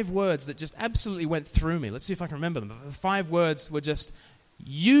 5 words that just absolutely went through me. Let's see if I can remember them. The 5 words were just,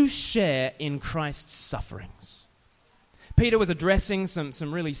 you share in Christ's sufferings. Peter was addressing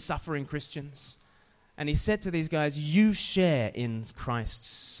some really suffering Christians, and he said to these guys, you share in Christ's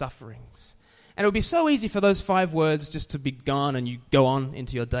sufferings. And it would be so easy for those 5 words just to be gone and you go on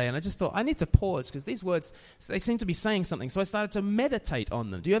into your day. And I just thought, I need to pause because these words, they seem to be saying something. So I started to meditate on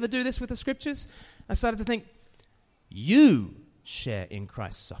them. Do you ever do this with the Scriptures? I started to think, you share in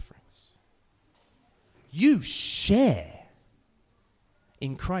Christ's sufferings. You share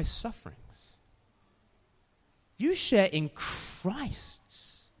in Christ's sufferings. You share in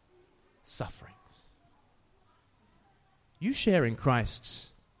Christ's sufferings. You share in Christ's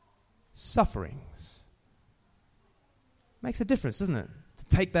sufferings. Makes a difference, doesn't it? To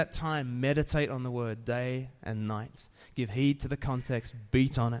take that time, meditate on the word day and night, give heed to the context,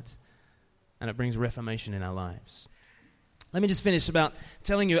 beat on it, and it brings reformation in our lives. Let me just finish about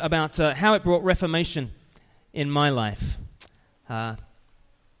telling you about how it brought reformation in my life.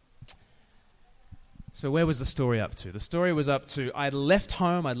 So where was the story up to? The story was up to, I'd left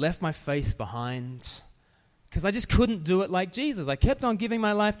home, I'd left my faith behind, because I just couldn't do it like Jesus. I kept on giving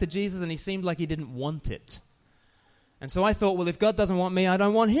my life to Jesus, and he seemed like he didn't want it. And so I thought, well, if God doesn't want me, I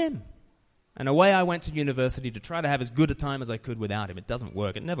don't want him. And away I went to university to try to have as good a time as I could without him. It doesn't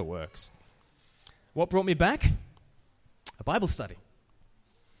work. It never works. What brought me back? A Bible study.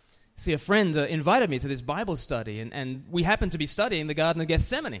 See, a friend invited me to this Bible study, and we happened to be studying the Garden of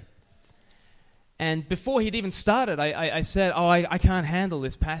Gethsemane. And before he'd even started, I said, I can't handle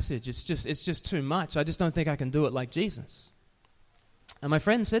this passage. It's just too much. I just don't think I can do it like Jesus. And my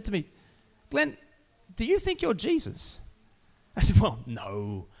friend said to me, Glenn, do you think you're Jesus? I said, well,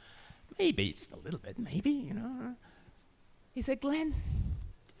 no. maybe, just a little bit, maybe, He said, Glenn,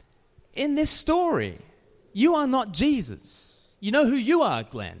 in this story, you are not Jesus. You know who you are,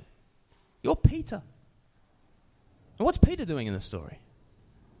 Glenn? You're Peter. And what's Peter doing in the story?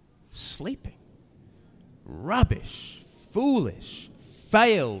 Sleeping. Rubbish, foolish,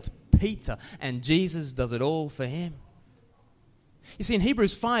 failed Peter. And Jesus does it all for him. You see, in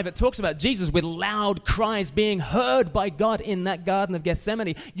Hebrews 5, it talks about Jesus with loud cries being heard by God in that Garden of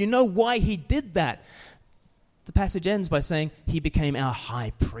Gethsemane. You know why he did that? The passage ends by saying he became our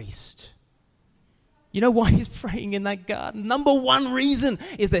high priest. You know why he's praying in that garden? Number one reason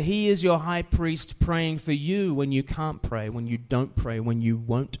is that he is your high priest praying for you when you can't pray, when you don't pray, when you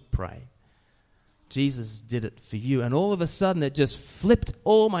won't pray. Jesus did it for you. And all of a sudden, it just flipped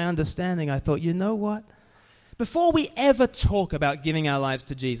all my understanding. I thought, you know what? Before we ever talk about giving our lives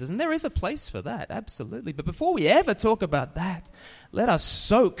to Jesus, and there is a place for that, absolutely, but before we ever talk about that, let us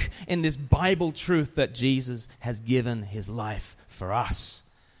soak in this Bible truth that Jesus has given his life for us.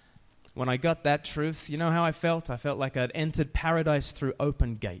 When I got that truth, you know how I felt? I felt like I'd entered paradise through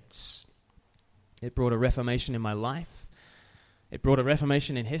open gates. It brought a reformation in my life. It brought a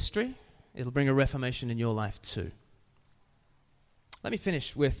reformation in history. It'll bring a reformation in your life too. Let me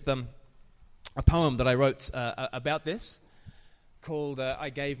finish with a poem that I wrote about this called I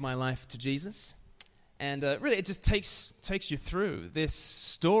Gave My Life to Jesus. And really it just takes you through this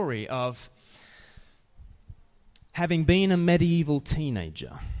story of having been a medieval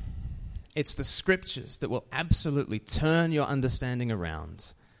teenager. It's the scriptures that will absolutely turn your understanding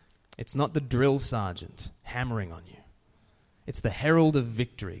around. It's not the drill sergeant hammering on you. It's the herald of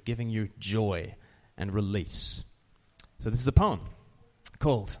victory giving you joy and release. So this is a poem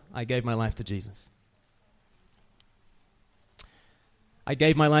called I Gave My Life to Jesus. I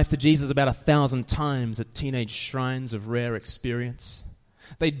gave my life to Jesus about 1,000 times at teenage shrines of rare experience.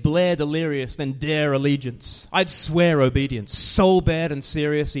 They'd blare delirious, then dare allegiance. I'd swear obedience, soul-bared and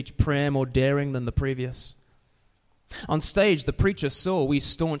serious, each prayer more daring than the previous. On stage, the preacher saw we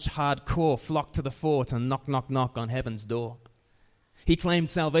staunch hardcore flock to the fore to knock, knock, knock on heaven's door. He claimed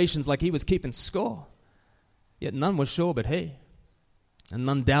salvations like he was keeping score, yet none was sure but he, and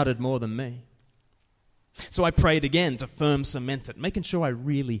none doubted more than me. So I prayed again to firm cement it, making sure I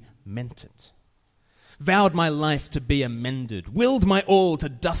really meant it. Vowed my life to be amended, willed my all to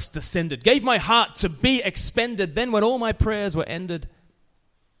dust descended, gave my heart to be expended. Then when all my prayers were ended,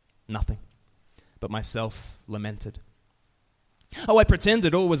 nothing but myself lamented. Oh, I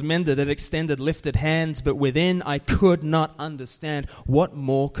pretended all was mended and extended lifted hands, but within I could not understand what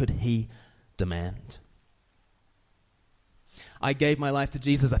more could he demand. I gave my life to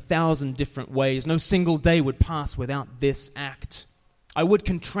Jesus 1,000 different ways. No single day would pass without this act. I would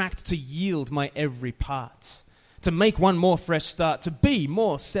contract to yield my every part, to make one more fresh start, to be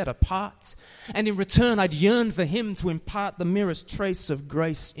more set apart. And in return, I'd yearn for him to impart the merest trace of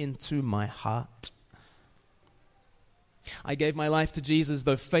grace into my heart. I gave my life to Jesus,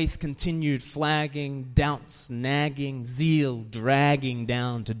 though faith continued flagging, doubts nagging, zeal dragging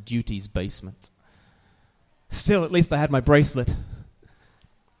down to duty's basement. Still, at least I had my bracelet.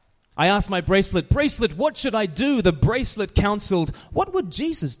 I asked my bracelet, what should I do? The bracelet counseled, what would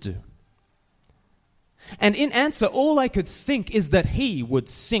Jesus do? And in answer, all I could think is that he would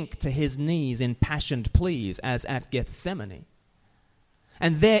sink to his knees in passioned pleas as at Gethsemane.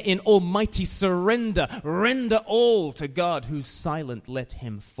 And there in almighty surrender, render all to God who's silent, let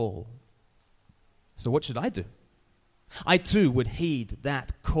him fall. So what should I do? I too would heed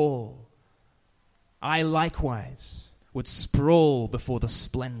that call. I likewise would sprawl before the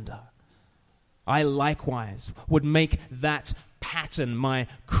splendor. I likewise would make that pattern my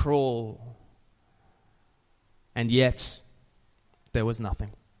crawl. And yet, there was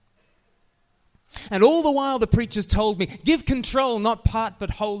nothing. And all the while the preachers told me, give control, not part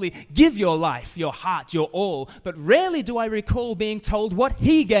but wholly. Give your life, your heart, your all. But rarely do I recall being told what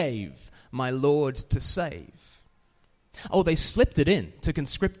he gave my Lord to save. Oh, they slipped it in to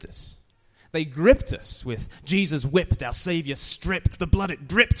conscriptus. They gripped us with Jesus whipped, our Savior stripped, the blood it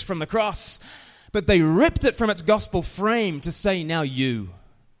dripped from the cross. But they ripped it from its gospel frame to say, now you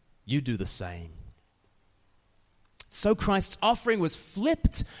do the same. So Christ's offering was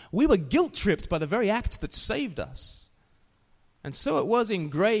flipped. We were guilt-tripped by the very act that saved us. And so it was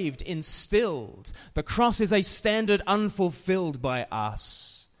engraved, instilled. The cross is a standard unfulfilled by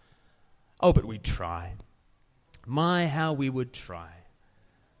us. Oh, but we'd try. My, how we would try.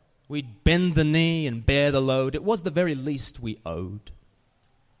 We'd bend the knee and bear the load. It was the very least we owed.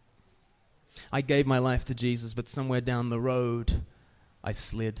 I gave my life to Jesus, but somewhere down the road, I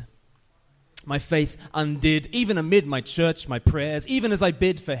slid. My faith undid, even amid my church, my prayers, even as I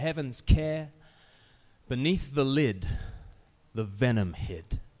bid for heaven's care. Beneath the lid, the venom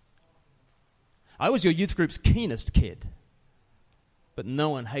hid. I was your youth group's keenest kid, but no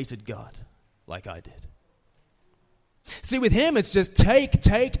one hated God like I did. See, with him, it's just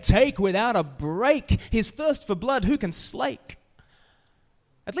take without a break. His thirst for blood, who can slake?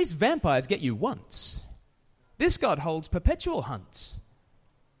 At least vampires get you once. This God holds perpetual hunts.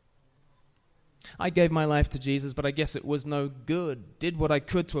 I gave my life to Jesus, but I guess it was no good. Did what I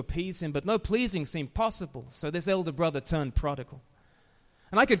could to appease him, but no pleasing seemed possible. So this elder brother turned prodigal.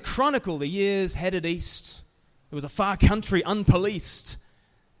 And I could chronicle the years headed east. It was a far country unpoliced.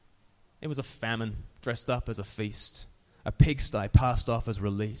 It was a famine dressed up as a feast. A pigsty passed off as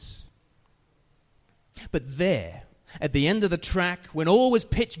release. But there, at the end of the track, when all was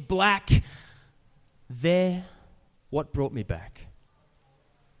pitch black, there, what brought me back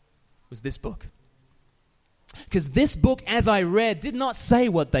was this book. Because this book, as I read, did not say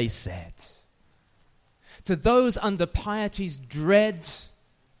what they said. To those under piety's dread,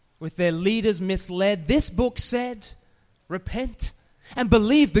 with their leaders misled, this book said, repent and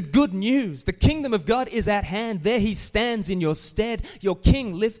believe the good news. The kingdom of God is at hand. There he stands in your stead. Your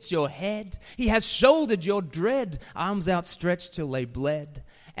king lifts your head. He has shouldered your dread, arms outstretched till they bled.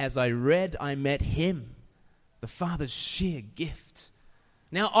 As I read, I met him, the Father's sheer gift,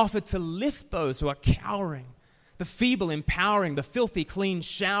 now offered to lift those who are cowering, the feeble empowering, the filthy clean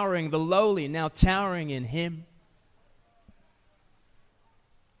showering, the lowly now towering in him.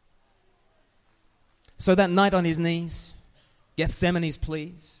 So that night on his knees, Gethsemane's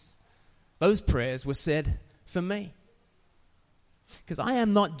pleas, those prayers were said for me. Because I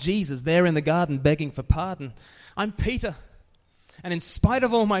am not Jesus there in the garden begging for pardon. I'm Peter. And in spite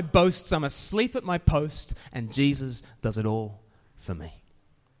of all my boasts, I'm asleep at my post, and Jesus does it all for me.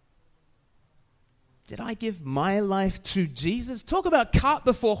 Did I give my life to Jesus? Talk about cart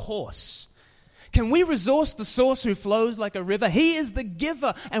before horse. Can we resource the source who flows like a river? He is the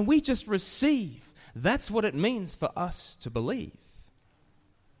giver, and we just receive. That's what it means for us to believe.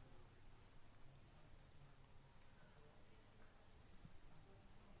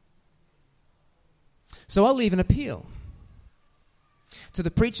 So I'll leave an appeal to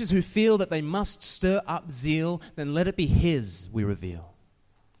the preachers who feel that they must stir up zeal, then let it be his we reveal.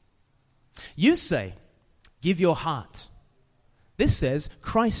 You say, give your heart. This says,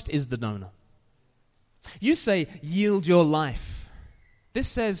 Christ is the donor. You say, yield your life. This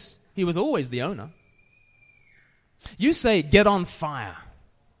says, he was always the owner. You say, get on fire.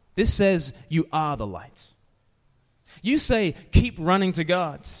 This says, you are the light. You say, keep running to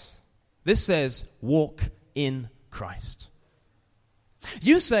God. This says, walk in Christ.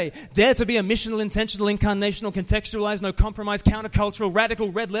 You say, dare to be a missional, intentional, incarnational, contextualized, no compromise, countercultural,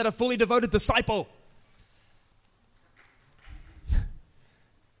 radical, red letter, fully devoted disciple.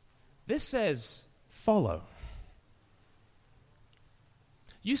 This says, follow.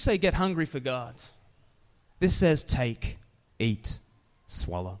 You say, get hungry for God. This says, take, eat,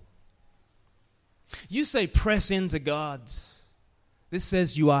 swallow. You say, press into God. This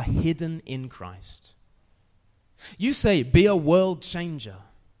says, you are hidden in Christ. You say, be a world changer.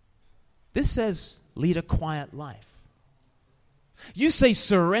 This says, lead a quiet life. You say,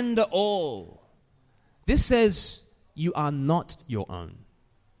 surrender all. This says, you are not your own.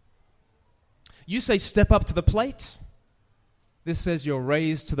 You say, step up to the plate. This says, you're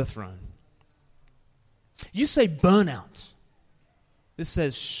raised to the throne. You say, burn out. This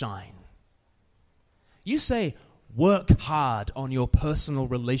says, shine. You say, work hard on your personal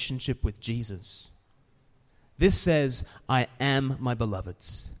relationship with Jesus. This says, I am my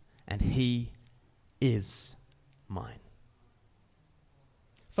beloved's, and he is mine.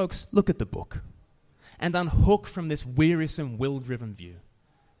 Folks, look at the book and unhook from this wearisome, will-driven view.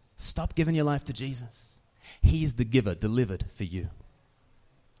 Stop giving your life to Jesus. He's the giver delivered for you.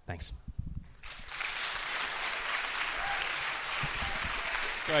 Thanks.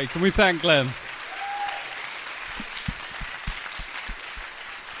 Great. Can we thank Glen?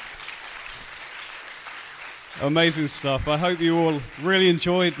 Amazing stuff. I hope you all really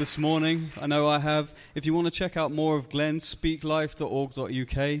enjoyed this morning. I know I have. If you want to check out more of Glen,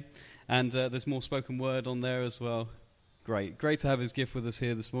 speaklife.org.uk, and there's more spoken word on there as well. Great to have his gift with us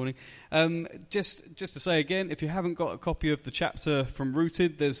here this morning. Just to say again, if you haven't got a copy of the chapter from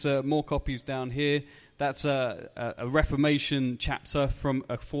Rooted, there's more copies down here. That's a Reformation chapter from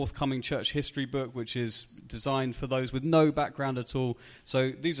a forthcoming church history book, which is designed for those with no background at all.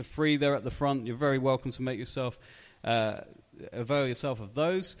 So these are free. They're at the front. You're very welcome to make yourself avail yourself of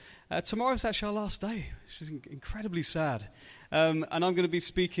those. Tomorrow's actually our last day, which is incredibly sad. And I'm going to be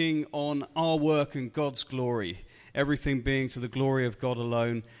speaking on our work and God's glory, everything being to the glory of God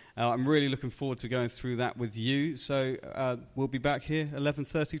alone. I'm really looking forward to going through that with you. So we'll be back here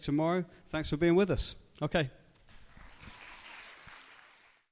 11:30 tomorrow. Thanks for being with us. Okay.